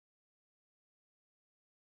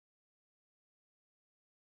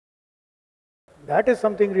That is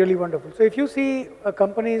something really wonderful. So if you see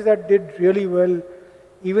companies that did really well,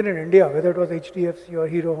 even in India, whether it was HDFC or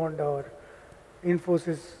Hero Honda or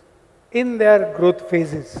Infosys, in their growth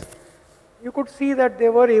phases, you could see that they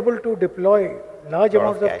were able to deploy large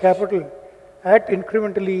amounts of capital at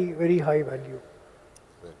incrementally very high value.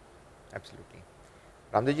 Absolutely.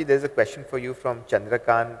 Raamdeo, there's a question for you from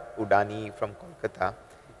Chandrakant Udani from Kolkata.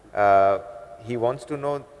 He wants to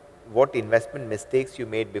know what investment mistakes you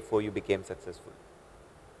made before you became successful.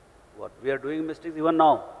 What we are doing mistakes even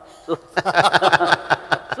now. So,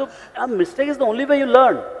 so a mistake is the only way you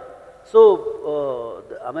learn. So,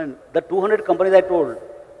 I mean, the 200 companies I told,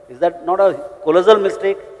 is that not a colossal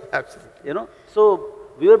mistake? Absolutely. You know, so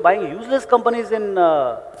we were buying useless companies in,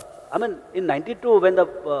 I mean, in 92 when the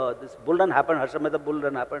this bull run happened, Harsha Mehta bull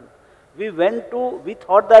run happened, we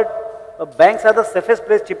thought that banks are the safest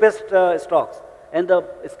place, cheapest stocks, and the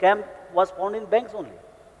scam was found in banks only.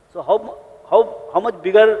 So how much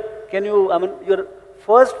bigger can you, I mean, your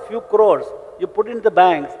first few crores you put in the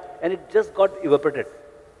banks and it just got evaporated.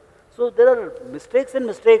 So there are mistakes and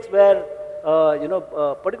mistakes where, you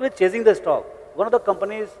know, particularly chasing the stock. One of the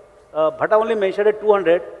companies, Bhatta only mentioned at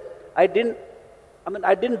 200. I didn't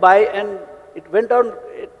buy, and it went on,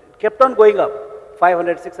 it kept on going up,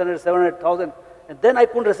 500, 600, 700,000, and then I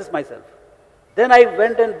couldn't resist myself. Then I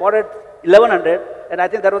went and bought at 1100, and I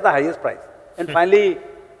think that was the highest price. And finally,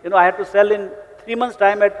 you know, I had to sell in 3 months'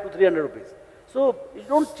 time at 200-300 rupees. So you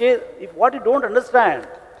don't chase, if what you don't understand,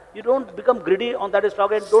 you don't become greedy on that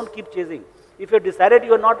stock and don't keep chasing. If you decided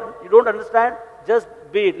you don't understand, just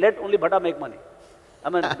be it. Let only Bhatta make money. I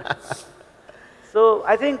mean, so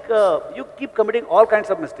I think you keep committing all kinds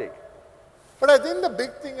of mistakes. But I think the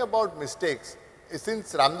big thing about mistakes is,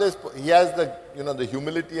 since Raamdeo, he has the, you know, the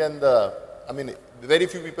humility and the, I mean, very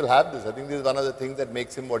few people have this. I think this is one of the things that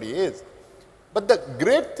makes him what he is. But the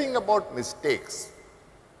great thing about mistakes,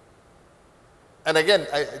 and again,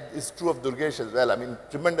 it's true of Durgesh as well, I mean,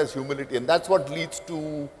 tremendous humility, and that's what leads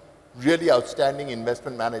to really outstanding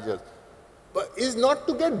investment managers. But is not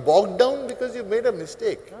to get bogged down because you made a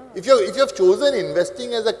mistake. If you have chosen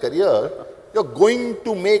investing as a career, you're going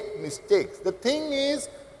to make mistakes. The thing is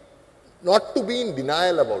not to be in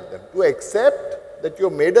denial about them, to accept that you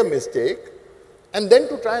have made a mistake and then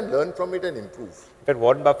to try and learn from it and improve. But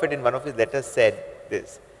Warren Buffett in one of his letters said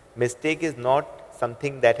this: mistake is not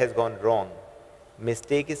something that has gone wrong.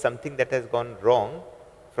 Mistake is something that has gone wrong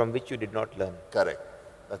from which you did not learn. Correct.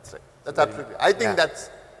 That's right. That's absolutely. I think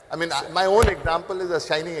that's, I mean, my own example is a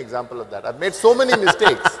shining example of that. I've made so many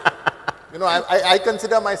mistakes. You know, I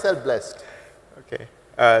consider myself blessed. Okay.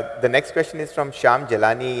 The next question is from Shyam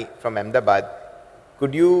Jalani from Ahmedabad.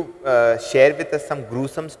 Could you share with us some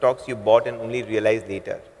gruesome stocks you bought and only realized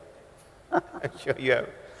later? I'm sure you have.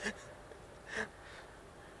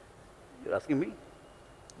 You're asking me?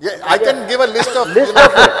 Yeah, I can give a list of,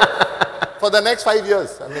 for the next 5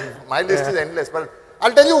 years. I mean, my list is endless. But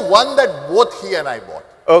I'll tell you one that both he and I bought.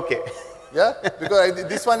 Okay. Yeah, because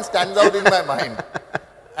this one stands out in my mind.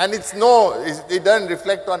 And it doesn't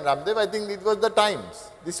reflect on Raamdeo. I think it was the times.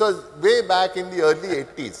 This was way back in the early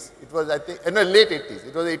 80s. It was, I think, no, late 80s.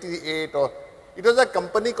 It was 88 or, it was a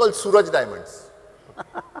company called Suraj Diamonds.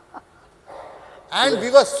 And we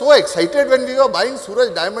were so excited when we were buying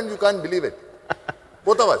Suraj Diamonds, you can't believe it.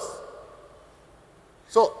 Both of us.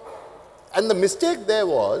 So, and the mistake there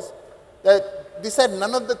was that this had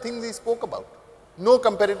none of the things we spoke about. No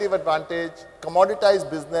competitive advantage, commoditized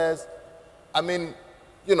business. I mean,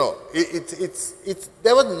 you know,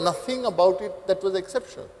 there was nothing about it that was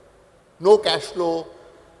exceptional. No cash flow.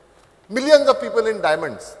 Millions of people in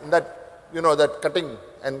diamonds, in that, you know, that cutting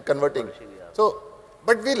and converting. So,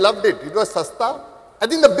 but we loved it. It was sasta. I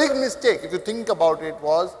think the big mistake, if you think about it,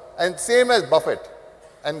 was, and same as Buffett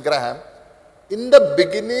and Graham, in the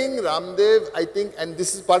beginning, Raamdeo, I think, and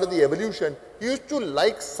this is part of the evolution, he used to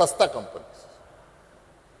like sasta companies.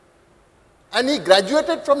 And he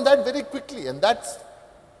graduated from that very quickly, and that's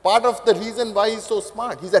part of the reason why he's so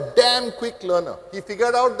smart. He's a damn quick learner. He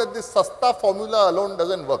figured out that this sasta formula alone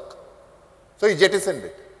doesn't work. So he jettisoned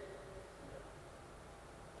it.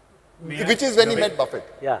 Which is when he met Buffett.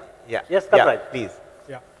 Yeah. Yeah. Yes, that's right. Please.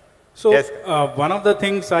 Yeah. So, Yes. one of the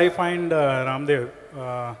things I find, Raamdeo,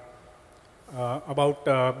 about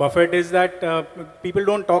Buffett is that people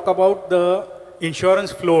don't talk about the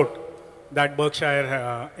insurance float that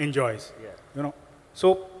Berkshire enjoys. Yeah. You know,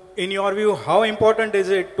 so in your view, how important is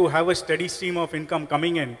it to have a steady stream of income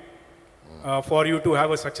coming in for you to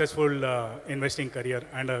have a successful investing career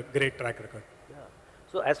and a great track record? Yeah.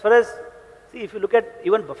 So as far as, see, if you look at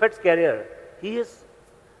even Buffett's career, he is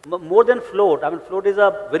more than float. I mean, float is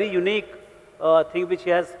a very unique thing which he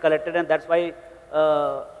has collected, and that's why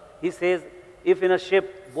he says, if in a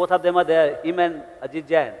ship, both of them are there, him and Ajit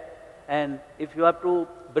Jain, and if you have to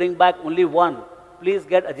bring back only one, please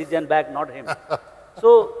get Ajit Jain back, not him.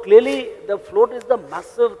 So clearly, the float is the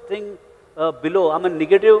massive thing below. I mean,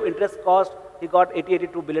 negative interest cost, he got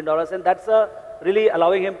 $82 billion, and that's really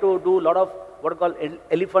allowing him to do a lot of what are called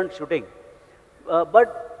elephant shooting.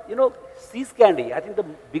 But, you know, Seas Candy, I think the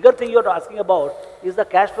bigger thing you're asking about is the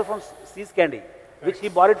cash flow from Seas Candy, which he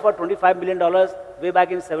bought it for $25 million way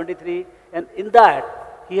back in '73, and in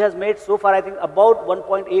that, he has made so far, I think, about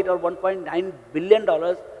 $1.8 or $1.9 billion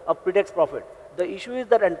of pre-tax profit. The issue is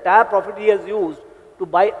that entire profit he has used to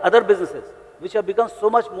buy other businesses, which have become so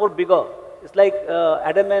much more bigger. It's like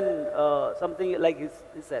Adam and something like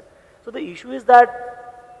he said. So the issue is that,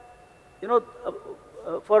 you know,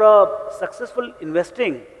 for a successful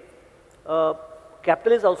investing,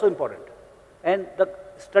 capital is also important. And the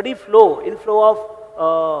steady flow, inflow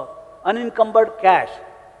of unencumbered cash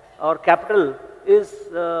or capital is,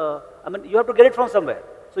 I mean, you have to get it from somewhere.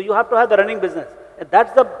 So you have to have the running business. And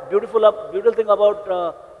that's the beautiful thing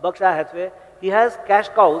about Berkshire Hathaway. He has cash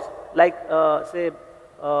cows like, say,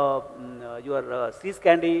 your Seas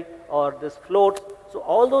Candy or this floats. So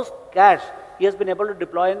all those cash he has been able to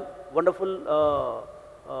deploy in wonderful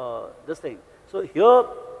this thing. So here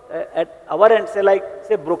at our end,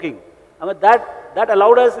 say broking. I mean that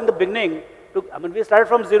allowed us in the beginning to, I mean we started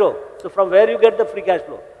from zero. So from where you get the free cash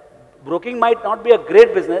flow. Broking might not be a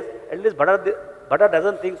great business, at least Bhatta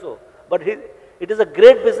doesn't think so. But it is a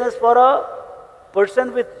great business for a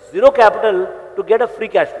person with zero capital to get a free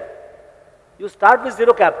cash flow. You start with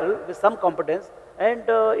zero capital, with some competence, and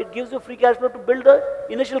it gives you free cash flow to build the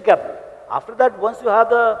initial capital. After that, once you have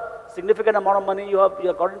the significant amount of money, you are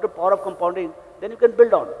got into power of compounding, then you can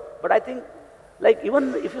build on. But I think, like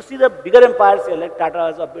even if you see the bigger empires here, like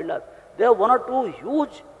Tata's or Birlas, there are one or two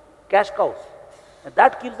huge cash cows. And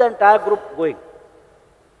that keeps the entire group going.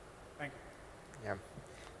 Thank you. Yeah.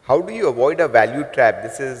 How do you avoid a value trap?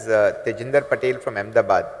 This is Tejinder Patel from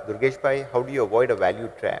Ahmedabad. Durgesh bhai, how do you avoid a value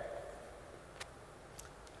trap?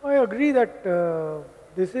 I agree that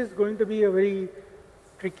this is going to be a very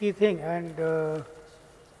tricky thing, and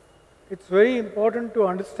it's very important to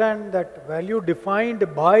understand that value defined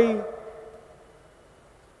by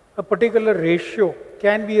a particular ratio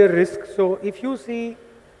can be a risk. So if you see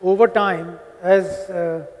over time, as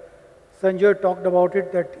Sanjoy talked about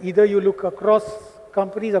it, that either you look across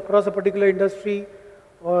companies, across a particular industry,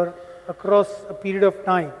 or across a period of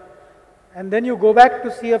time, and then you go back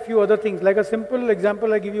to see a few other things. Like a simple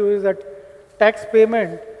example I give you is that tax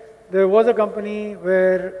payment, there was a company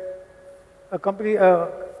where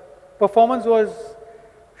performance was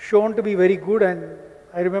shown to be very good, and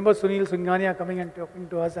I remember Sunil Sunghania coming and talking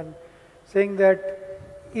to us and saying that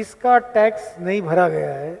iska tax nahi bhara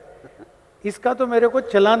gaya hai, iska to mere ko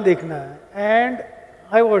chalan dekhna hai. And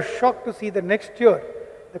I was shocked to see that next year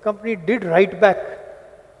the company did write back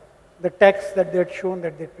the tax that they had shown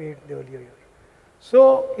that they paid the earlier year.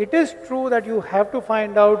 So it is true that you have to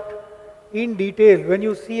find out in detail when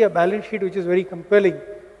you see a balance sheet which is very compelling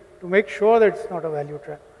to make sure that it's not a value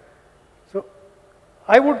trap. So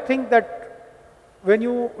I would think that when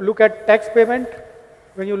you look at tax payment,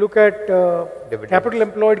 when you look at capital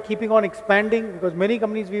employed keeping on expanding, because many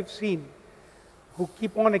companies we've seen who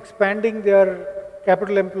keep on expanding their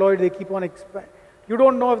capital employed, they keep on expanding. You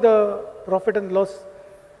don't know if the profit and loss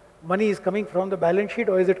money is coming from the balance sheet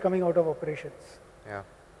or is it coming out of operations. Yeah.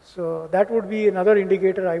 So that would be another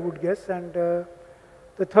indicator, I would guess. And the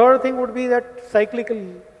third thing would be that cyclical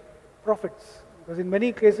profits, because in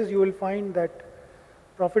many cases you will find that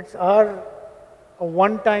profits are a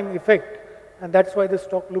one-time effect, and that's why the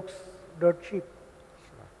stock looks dirt cheap.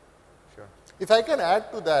 Sure. If I can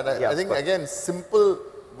add to that, I think again, simple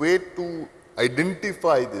way to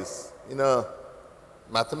identify this in a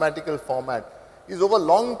mathematical format is over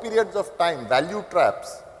long periods of time, value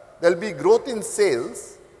traps. There will be growth in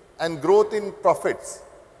sales and growth in profits,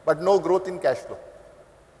 but no growth in cash flow.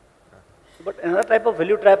 But another type of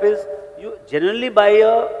value trap is you generally buy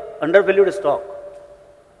a undervalued stock,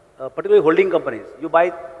 particularly holding companies. You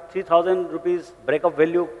buy 3,000 rupees break of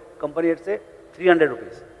value company at say 300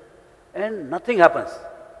 rupees and nothing happens.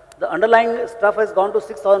 The underlying stuff has gone to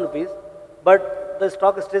 6,000 rupees, but the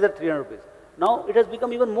stock stays at 300 rupees. Now it has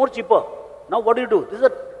become even more cheaper. Now what do? This is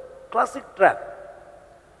a classic trap.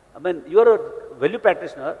 I mean, you are a value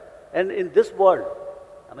practitioner, and in this world,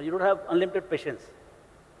 I mean, you don't have unlimited patience.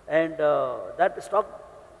 And that stock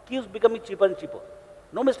keeps becoming cheaper and cheaper.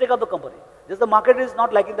 No mistake of the company. Just the market is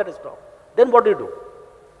not liking that stock. Then what do?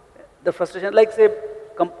 The frustration, like say,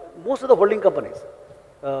 most of the holding companies.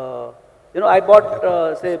 You know, I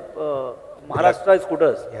bought, say, Maharashtra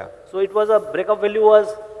scooters. Yeah. So it was a breakup value was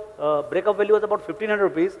about 1500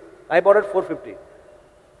 rupees. I bought it 450.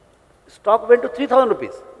 Stock went to 3000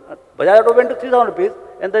 rupees. Bajaj Auto went to 3000 rupees,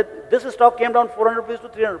 and this stock came down 400 rupees to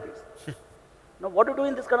 300 rupees. Now, what do you do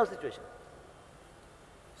in this kind of situation?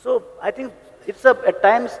 So I think it's at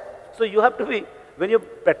times. So you have to be, when you're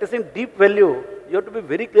practicing deep value, you have to be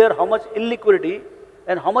very clear how much illiquidity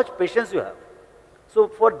and how much patience you have. So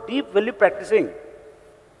for deep value practicing,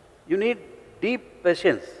 you need deep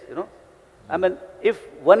patience, you know. I mean, if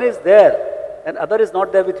one is there and other is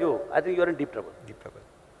not there with you, I think you're in deep trouble. Deep trouble.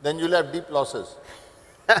 Then you'll have deep losses.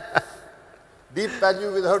 Deep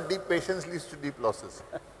value without deep patience leads to deep losses.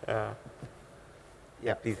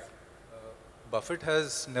 Yeah, please. Buffett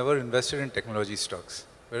has never invested in technology stocks.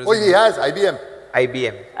 Oh, he has, IBM.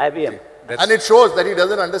 IBM. IBM. And it shows that he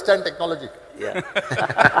doesn't understand technology. Yeah.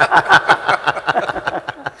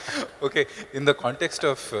 Okay, in the context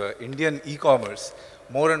of Indian e-commerce,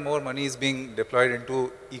 more and more money is being deployed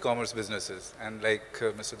into e-commerce businesses. And like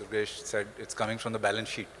Mr. Durgesh said, it's coming from the balance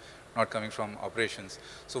sheet, not coming from operations.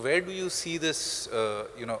 So where do you see this,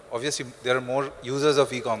 you know, obviously there are more users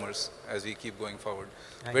of e-commerce as we keep going forward.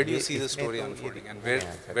 Where do you see the story unfolding, and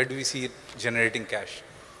where do we see it generating cash?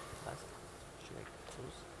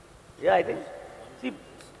 Yeah, I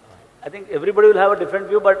think everybody will have a different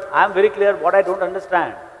view, but I am very clear what I don't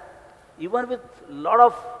understand. Even with a lot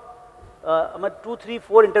of, 2, 3,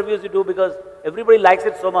 4 interviews you do because everybody likes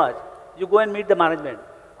it so much, you go and meet the management.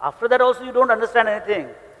 After that also you don't understand anything.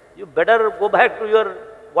 You better go back to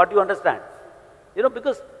what you understand. You know,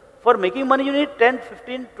 because for making money you need 10,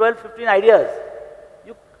 15, 12, 15 ideas.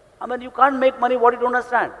 You can't make money what you don't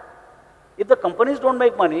understand. If the companies don't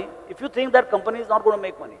make money, if you think that company is not going to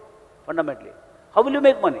make money, fundamentally, how will you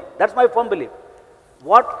make money? That's my firm belief.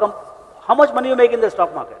 How much money you make in the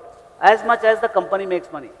stock market? As much as the company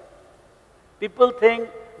makes money. People think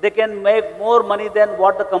they can make more money than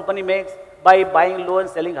what the company makes by buying low and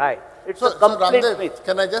selling high. It's a complete myth.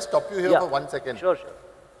 Can I just stop you here for 1 second? Sure.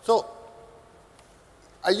 So,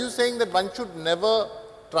 are you saying that one should never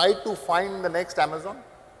try to find the next Amazon?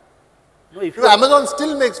 No, Amazon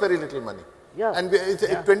still makes very little money. Yeah. And it's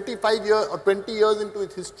 25 years or 20 years into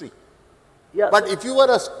its history. Yeah. But if you were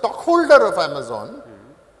a stockholder of Amazon,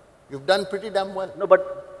 you've done pretty damn well. No,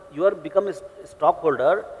 but you are become a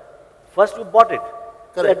stockholder. First you bought it.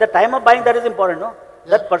 Correct. So at the time of buying, that is important, no?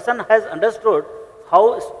 Yeah. That person has understood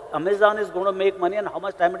how Amazon is going to make money and how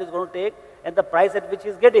much time it is going to take and the price at which he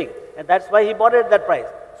is getting. And that's why he bought it at that price.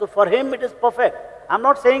 So for him, it is perfect. I'm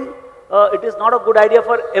not saying it is not a good idea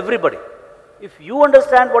for everybody. If you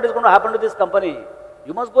understand what is going to happen to this company,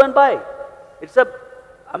 you must go and buy.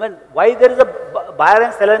 Why there is a buyer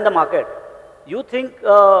and seller in the market? You think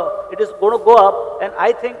it is going to go up and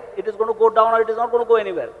I think it is going to go down or it is not going to go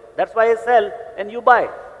anywhere. That's why I sell and you buy.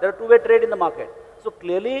 There are two-way trade in the market. So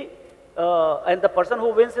clearly, and the person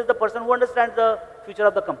who wins is the person who understands the future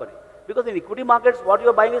of the company. Because in equity markets, what you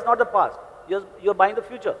are buying is not the past. You are buying the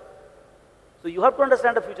future. So you have to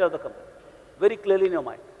understand the future of the company very clearly in your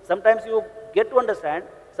mind. Sometimes you get to understand,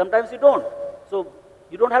 sometimes you don't. So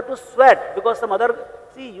you don't have to sweat because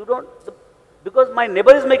because my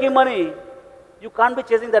neighbor is making money, you can't be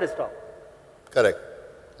chasing that stock. Correct.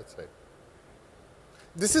 That's right.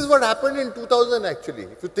 This is what happened in 2000 actually.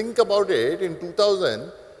 If you think about it, in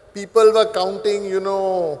 2000, people were counting,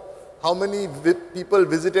 how many people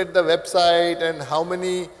visited the website and how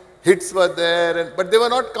many hits were there, but they were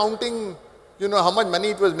not counting, how much money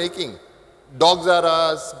it was making. Dogs are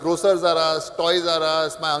us, grocers are us, toys are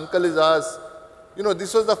us, my uncle is us.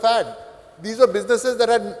 This was the fad. These were businesses that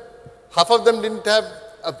had, half of them didn't have,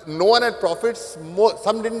 no one had profits,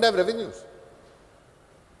 some didn't have revenues.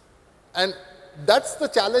 And that's the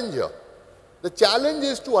challenge here. The challenge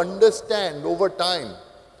is to understand over time,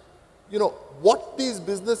 what these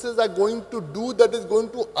businesses are going to do that is going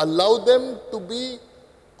to allow them to be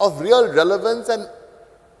of real relevance and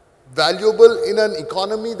valuable in an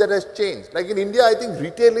economy that has changed. Like in India, I think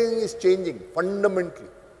retailing is changing fundamentally.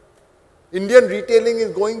 Indian retailing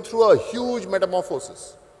is going through a huge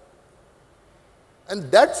metamorphosis. And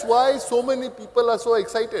that's why so many people are so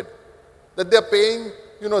excited that they are paying,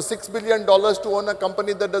 $6 billion to own a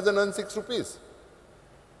company that doesn't earn 6 rupees.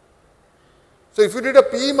 So if you did a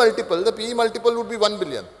PE multiple, the PE multiple would be 1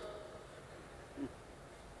 billion.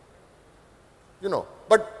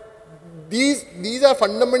 But these are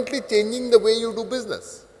fundamentally changing the way you do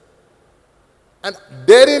business. And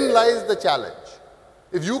therein lies the challenge.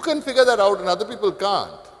 If you can figure that out and other people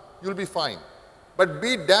can't, you'll be fine. But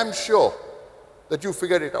be damn sure that you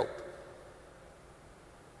figured it out.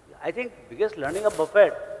 I think biggest learning of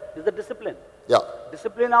Buffett is the discipline. Yeah.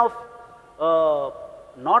 Discipline of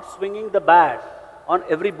not swinging the bat on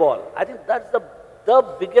every ball. I think that's the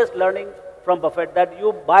biggest learning from Buffett, that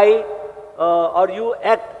you buy or you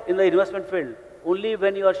act in the investment field only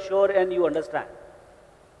when you are sure and you understand.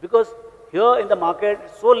 Because here in the market,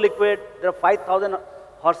 it's so liquid, there are 5,000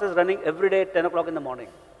 horses running every day at 10 o'clock in the morning.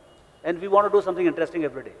 And we want to do something interesting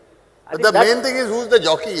every day. But the main thing is, who's the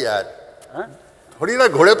jockey, yaar? Huh? थोड़ी ना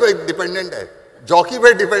घोड़े पे dependent है, jockey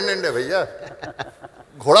पे dependent है भैया.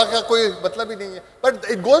 घोड़ा का कोई मतलब ही नहीं है. But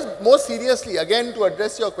it goes more seriously, again to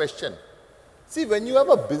address your question. See, when you have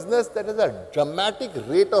a business that has a dramatic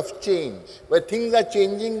rate of change, where things are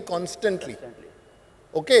changing constantly,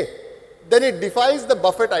 okay, then it defies the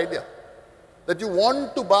Buffett idea. That you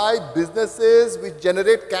want to buy businesses which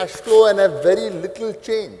generate cash flow and have very little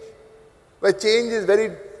change. Where change is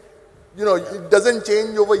very, it doesn't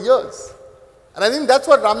change over years. And I think that's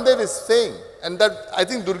what Raamdeo is saying. And that I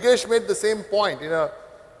think Durgesh made the same point,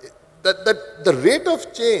 that the rate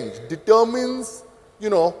of change determines,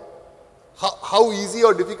 how easy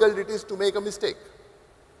or difficult it is to make a mistake.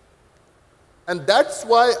 And that's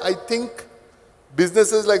why I think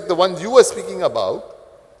businesses like the ones you were speaking about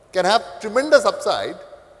can have tremendous upside,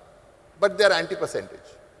 but they are anti-percentage.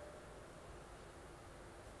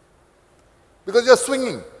 Because you're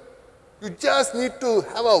swinging. You just need to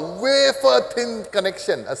have a wafer-thin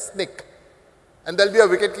connection, a snick. And there'll be a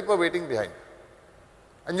wicketkeeper waiting behind.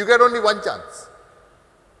 And you get only one chance.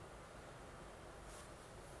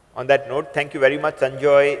 On that note, thank you very much,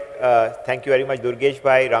 Sanjoy. Thank you very much, Durgesh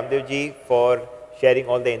bhai, Raamdeo ji, for sharing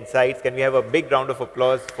all the insights. Can we have a big round of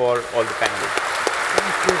applause for all the panelists?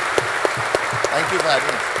 Thank you. Thank you for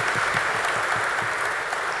having us.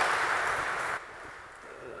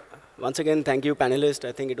 Once again, thank you, panelists.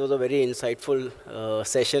 I think it was a very insightful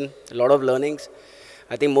session, a lot of learnings.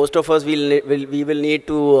 I think most of us we will need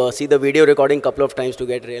to see the video recording a couple of times to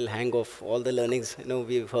get real hang of all the learnings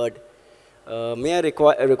we've heard. May I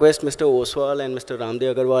request Mr. Oswal and Mr.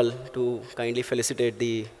 Raamdeo Agarwal to kindly felicitate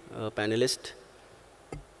the panelists.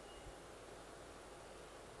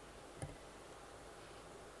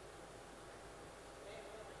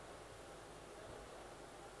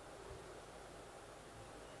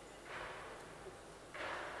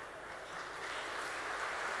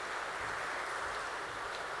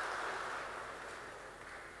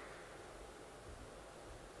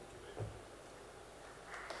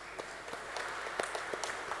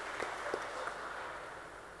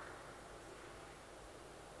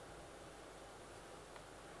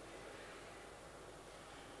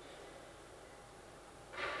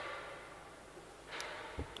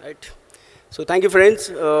 Right. So thank you, friends,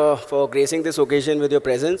 for gracing this occasion with your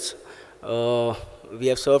presence. We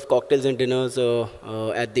have served cocktails and dinners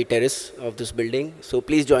at the terrace of this building. So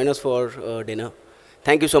please join us for dinner.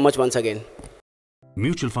 Thank you so much once again.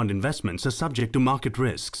 Mutual fund investments are subject to market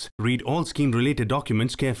risks. Read all scheme-related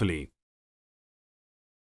documents carefully.